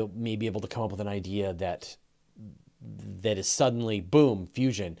be able to come up with an idea that is suddenly, boom,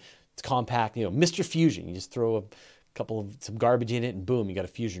 fusion. It's compact, you know, Mr. Fusion. You just throw some garbage in it and boom, you got a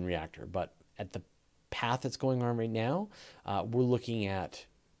fusion reactor. But at the path that's going on right now, we're looking at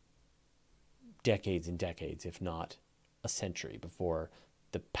decades and decades, if not a century, before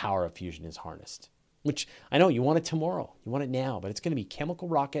the power of fusion is harnessed. Which I know you want it tomorrow, you want it now, but it's going to be chemical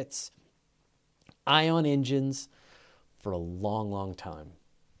rockets, ion engines for a long, long time.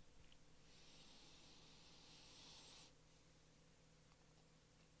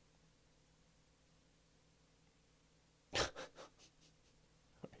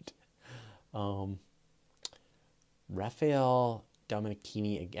 All right. Raphael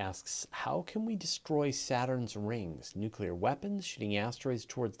Dominichini asks, how can we destroy Saturn's rings? Nuclear weapons, shooting asteroids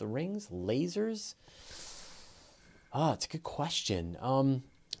towards the rings, lasers? Oh, it's a good question.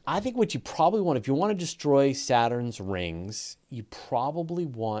 I think what you probably want, if you want to destroy Saturn's rings, you probably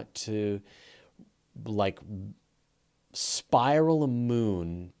want to like spiral a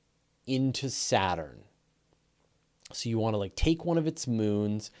moon into Saturn. So you want to like take one of its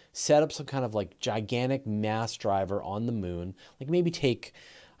moons, set up some kind of like gigantic mass driver on the moon, like maybe take,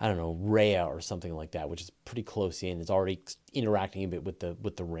 I don't know, Rhea or something like that, which is pretty close in. It's already interacting a bit with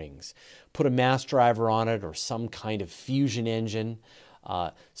the rings. Put a mass driver on it or some kind of fusion engine.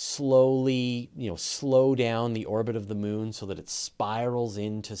 Slowly, slow down the orbit of the moon so that it spirals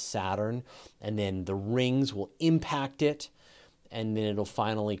into Saturn, and then the rings will impact it, and then it'll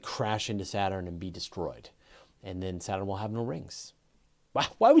finally crash into Saturn and be destroyed. And then Saturn will have no rings.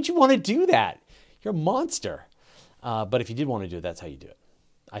 Why would you want to do that? You're a monster. But if you did want to do it, that's how you do it,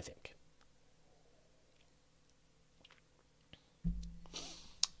 I think.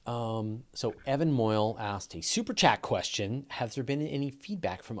 So Evan Moyle asked a super chat question. Has there been any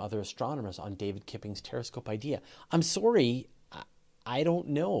feedback from other astronomers on David Kipping's telescope idea? I'm sorry, I don't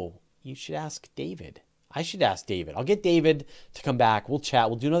know. You should ask David. I should ask David. I'll get David to come back. We'll chat.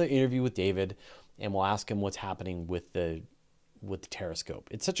 We'll do another interview with David, and we'll ask him what's happening with the telescope.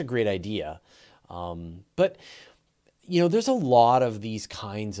 It's such a great idea. But there's a lot of these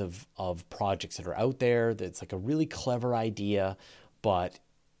kinds of projects that are out there that's like a really clever idea, but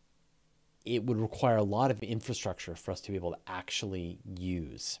it would require a lot of infrastructure for us to be able to actually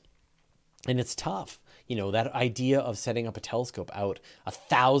use. And it's tough. That idea of setting up a telescope out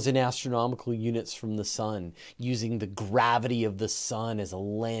 1,000 astronomical units from the sun, using the gravity of the sun as a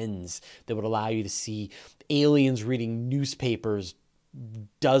lens that would allow you to see aliens reading newspapers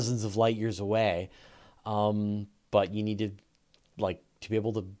dozens of light years away. But you need to be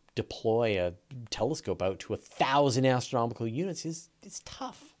able to deploy a telescope out to 1,000 astronomical units is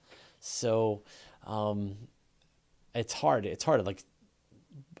tough. So it's hard. It's hard. Like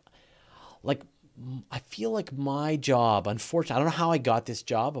I feel like my job, unfortunately, I don't know how I got this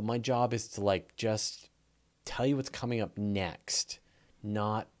job, but my job is to just tell you what's coming up next,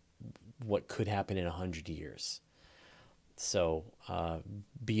 not what could happen in 100 years. So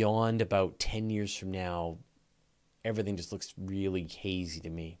beyond about 10 years from now, everything just looks really hazy to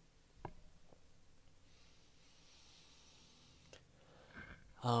me.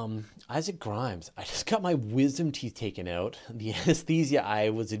 Isaac Grimes, I just got my wisdom teeth taken out. The anesthesia I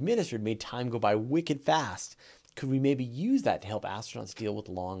was administered made time go by wicked fast. Could we maybe use that to help astronauts deal with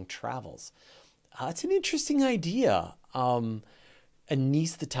long travels? It's an interesting idea.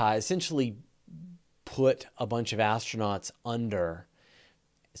 Anesthetize, essentially put a bunch of astronauts under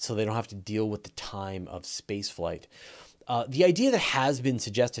so they don't have to deal with the time of space flight. The idea that has been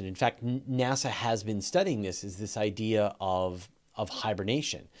suggested, in fact, NASA has been studying this, is this idea of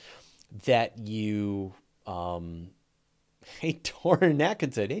hibernation, that you, hey, Torin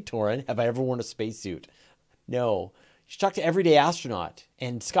Atkinson, hey, Torin, have I ever worn a spacesuit? No. You should talk to Everyday Astronaut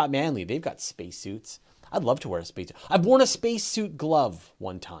and Scott Manley. They've got spacesuits. I'd love to wear a spacesuit. I've worn a spacesuit glove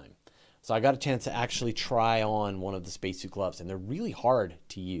one time. So I got a chance to actually try on one of the spacesuit gloves, and they're really hard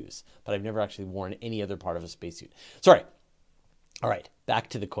to use, but I've never actually worn any other part of a spacesuit. Sorry. All right, back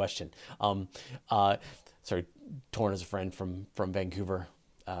to the question. Sorry, Torn is a friend from Vancouver.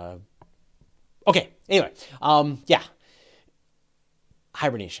 Okay, anyway, yeah,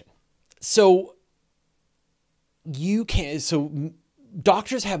 hibernation. So you can. So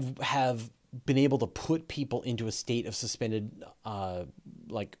doctors have been able to put people into a state of suspended,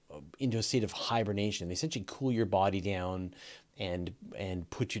 into a state of hibernation. They essentially cool your body down and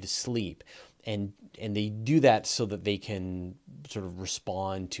put you to sleep. And they do that so that they can sort of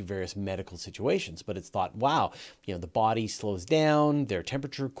respond to various medical situations. But it's thought, wow, the body slows down, their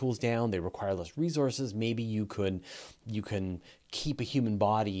temperature cools down, they require less resources. Maybe you can keep a human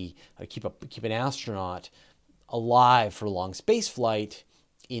body, keep an astronaut alive for a long space flight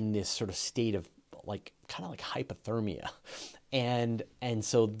in this sort of state of kind of like hypothermia. And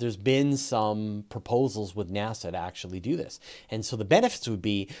so there's been some proposals with NASA to actually do this. And so the benefits would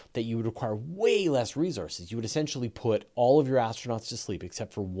be that you would require way less resources. You would essentially put all of your astronauts to sleep,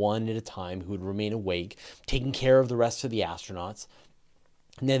 except for one at a time who would remain awake, taking care of the rest of the astronauts.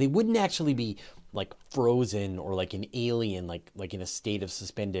 Now, they wouldn't actually be like frozen or like an alien, like in a state of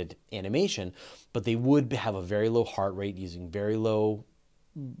suspended animation, but they would have a very low heart rate using very low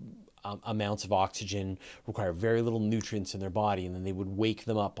amounts of oxygen, require very little nutrients in their body, and then they would wake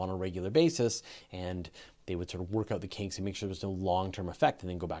them up on a regular basis, and they would sort of work out the kinks and make sure there's no long-term effect, and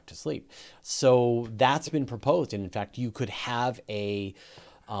then go back to sleep. So that's been proposed, and in fact, you could have a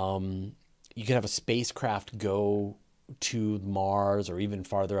spacecraft go to Mars or even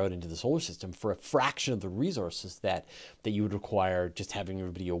farther out into the solar system for a fraction of the resources that you would require just having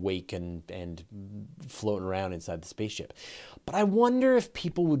everybody awake and floating around inside the spaceship. But I wonder if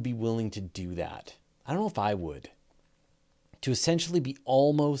people would be willing to do that. I don't know if I would. To essentially be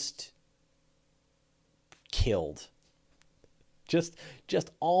almost killed. Just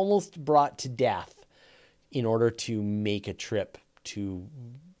almost brought to death in order to make a trip to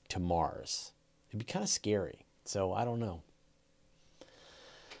Mars. It'd be kind of scary. So I don't know.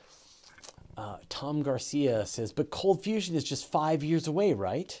 Tom Garcia says, but cold fusion is just 5 years away,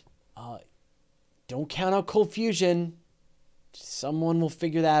 right? Don't count out cold fusion. Someone will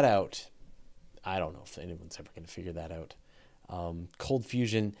figure that out. I don't know if anyone's ever going to figure that out. Cold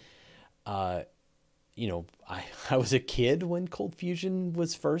fusion, I was a kid when cold fusion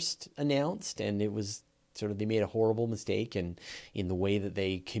was first announced, and it was sort of, they made a horrible mistake in the way that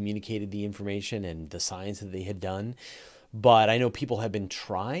they communicated the information and the science that they had done. But I know people have been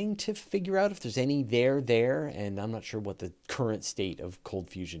trying to figure out if there's any there, and I'm not sure what the current state of cold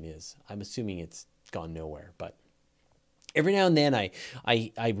fusion is. I'm assuming it's gone nowhere, but every now and then I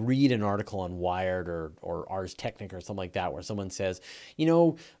read an article on Wired or Ars Technica or something like that where someone says,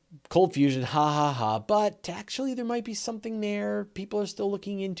 cold fusion, ha ha ha, but actually there might be something there. People are still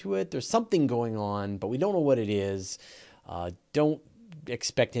looking into it. There's something going on, but we don't know what it is. Don't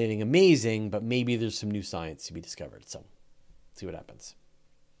expect anything amazing, but maybe there's some new science to be discovered. So see what happens.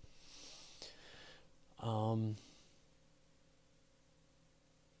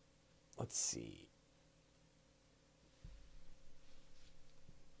 Let's see.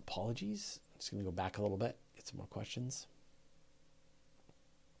 Apologies. I'm just going to go back a little bit, get some more questions.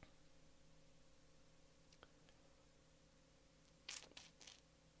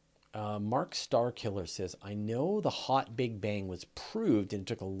 Mark Starkiller says, I know the hot Big Bang was proved and it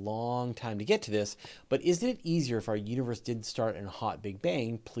took a long time to get to this, but isn't it easier if our universe didn't start in a hot Big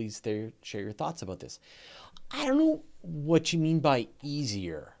Bang? Please share your thoughts about this. I don't know what you mean by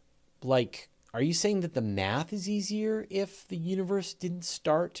easier. Like, are you saying that the math is easier if the universe didn't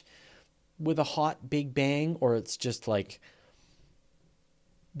start with a hot Big Bang? Or it's just like,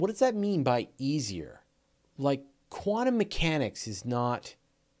 what does that mean by easier? Like, quantum mechanics is not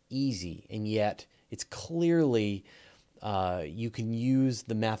easy, and yet it's clearly you can use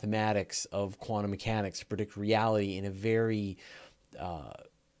the mathematics of quantum mechanics to predict reality in a very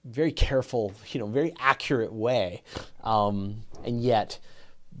very careful, very accurate way, and yet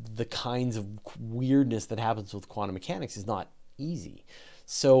the kinds of weirdness that happens with quantum mechanics is not easy.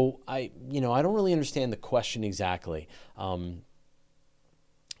 So I don't really understand the question exactly.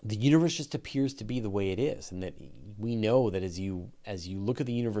 the universe just appears to be the way it is, and that we know that as you look at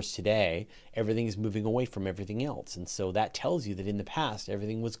the universe today, everything is moving away from everything else. And so that tells you that in the past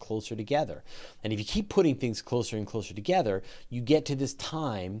everything was closer together. And if you keep putting things closer and closer together, you get to this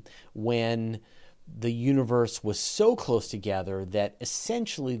time when the universe was so close together that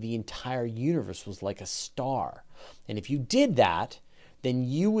essentially the entire universe was like a star. And if you did that, then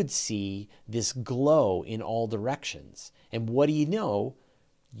you would see this glow in all directions. And what do you know?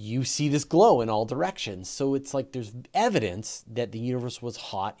 You see this glow in all directions. So it's like there's evidence that the universe was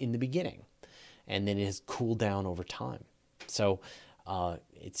hot in the beginning, and then it has cooled down over time. So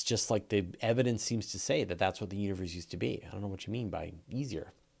it's just like the evidence seems to say that that's what the universe used to be. I don't know what you mean by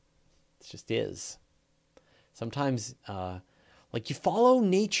easier. It just is. Sometimes like you follow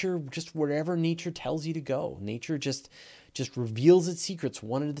nature just wherever nature tells you to go. Nature just reveals its secrets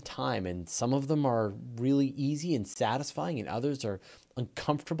one at a time, and some of them are really easy and satisfying, and others are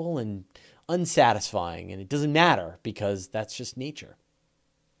uncomfortable and unsatisfying, and it doesn't matter because that's just nature.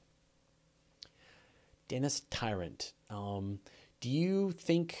 Dennis Tyrant, do you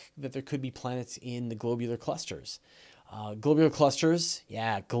think that there could be planets in the globular clusters? Globular clusters,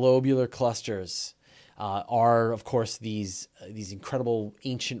 yeah, globular clusters are, of course, these incredible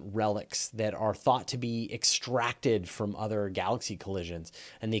ancient relics that are thought to be extracted from other galaxy collisions,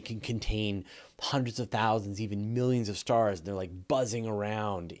 and they can contain hundreds of thousands, even millions of stars. And they're like buzzing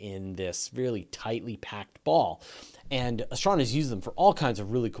around in this really tightly packed ball. And astronomers use them for all kinds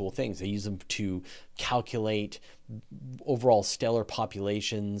of really cool things. They use them to calculate overall stellar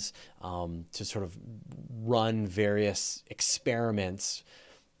populations, to sort of run various experiments,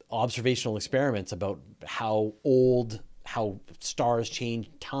 observational experiments about how stars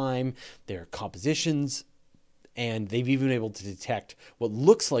change time, their compositions, and they've even been able to detect what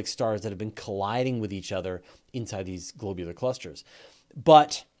looks like stars that have been colliding with each other inside these globular clusters.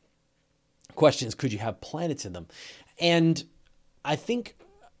 But the question is, could you have planets in them? And I think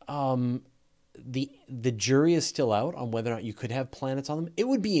the jury is still out on whether or not you could have planets on them. It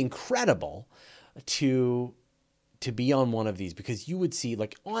would be incredible to be on one of these, because you would see,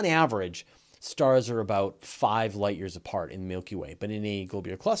 like, on average, stars are about 5 light years apart in the Milky Way. But in a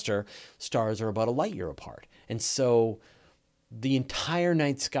globular cluster, stars are about a light year apart. And so the entire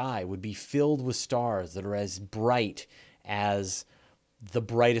night sky would be filled with stars that are as bright as the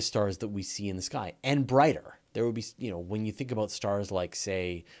brightest stars that we see in the sky, and brighter. There would be, when you think about stars like,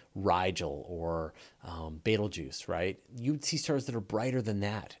 say, Rigel or Betelgeuse, right? You'd see stars that are brighter than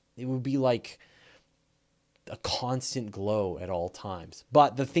that. It would be like a constant glow at all times.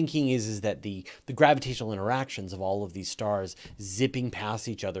 But the thinking is that the gravitational interactions of all of these stars zipping past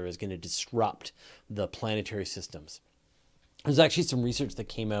each other is going to disrupt the planetary systems. There's actually some research that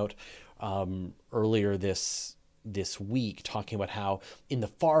came out earlier this week talking about how in the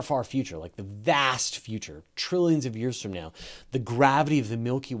far, far future, like the vast future, trillions of years from now, the gravity of the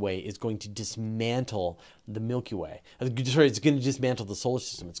Milky Way is going to dismantle the Milky Way. Sorry, it's going to dismantle the solar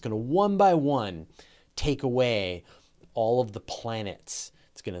system. It's going to one by one take away all of the planets.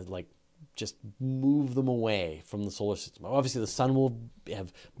 It's going to just move them away from the solar system. Obviously, the sun will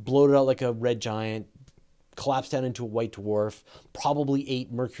have bloated out like a red giant, collapsed down into a white dwarf, probably ate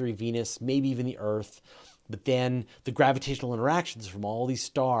Mercury, Venus, maybe even the Earth. But then the gravitational interactions from all these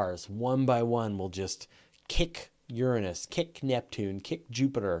stars, one by one, will just kick Uranus, kick Neptune, kick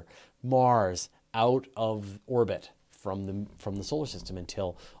Jupiter, Mars out of orbit from the solar system,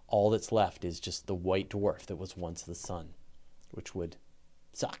 until all that's left is just the white dwarf that was once the sun, which would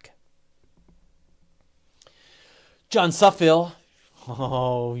suck. John Suffield,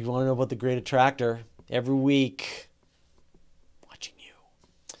 oh, you want to know about the great attractor? Every week, watching you.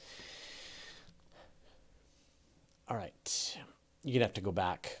 All right, you're gonna have to go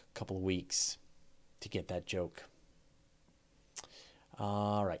back a couple of weeks to get that joke.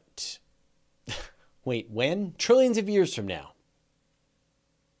 All right. Wait, when? Trillions of years from now.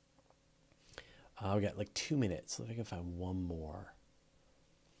 We got like 2 minutes. Let's see if I can find one more.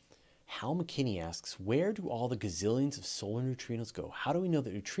 Hal McKinney asks, where do all the gazillions of solar neutrinos go? How do we know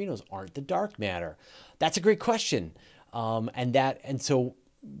that neutrinos aren't the dark matter? That's a great question. And so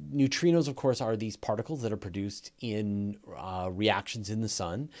neutrinos, of course, are these particles that are produced in reactions in the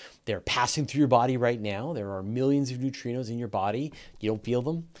sun. They're passing through your body right now. There are millions of neutrinos in your body. You don't feel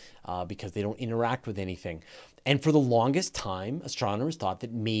them because they don't interact with anything. And for the longest time, astronomers thought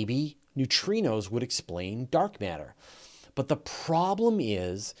that maybe neutrinos would explain dark matter. But the problem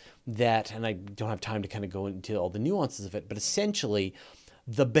is that, and I don't have time to kind of go into all the nuances of it, but essentially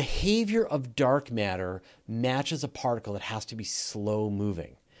the behavior of dark matter matches a particle that has to be slow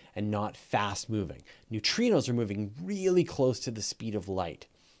moving and not fast moving. Neutrinos are moving really close to the speed of light.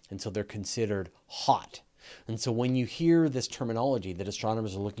 and so they're considered hot. And so when you hear this terminology that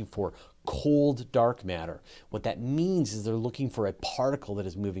astronomers are looking for cold dark matter, what that means is they're looking for a particle that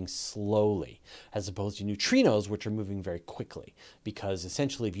is moving slowly, as opposed to neutrinos, which are moving very quickly. Because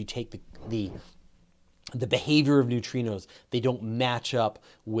essentially, if you take the behavior of neutrinos, they don't match up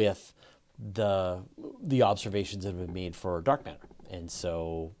with the observations that have been made for dark matter. And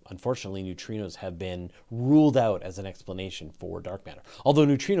so, unfortunately, neutrinos have been ruled out as an explanation for dark matter. Although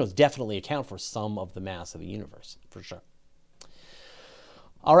neutrinos definitely account for some of the mass of the universe, for sure.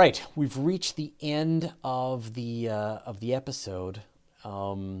 All right, we've reached the end of the episode,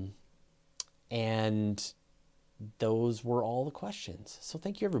 and those were all the questions. So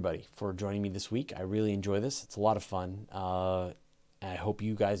thank you, everybody, for joining me this week. I really enjoy this. It's a lot of fun. I hope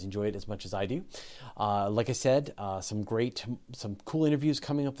you guys enjoy it as much as I do. Like I said, some cool interviews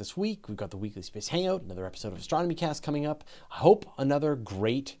coming up this week. We've got the Weekly Space Hangout, another episode of Astronomy Cast coming up. I hope another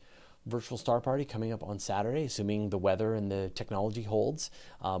great virtual star party coming up on Saturday, assuming the weather and the technology holds.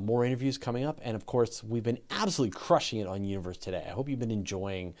 More interviews coming up. And of course, we've been absolutely crushing it on Universe Today. I hope you've been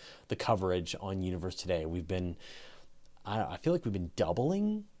enjoying the coverage on Universe Today. I feel like we've been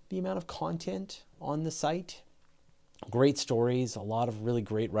doubling the amount of content on the site. Great stories, a lot of really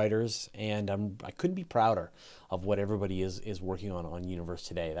great writers, and I couldn't be prouder of what everybody is working on Universe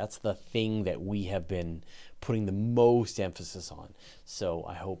Today. That's the thing that we have been putting the most emphasis on. So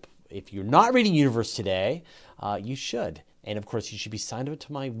I hope if you're not reading Universe Today, you should. And of course, you should be signed up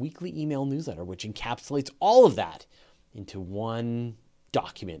to my weekly email newsletter, which encapsulates all of that into one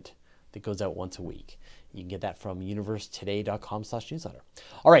document that goes out once a week. You can get that from universetoday.com/newsletter.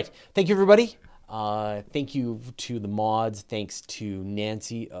 All right. Thank you, everybody. Thank you to the mods. Thanks to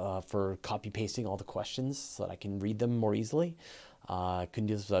Nancy for copy pasting all the questions so that I can read them more easily. I couldn't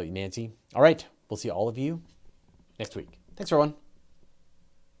do this without you, Nancy. All right. We'll see all of you next week. Thanks, everyone.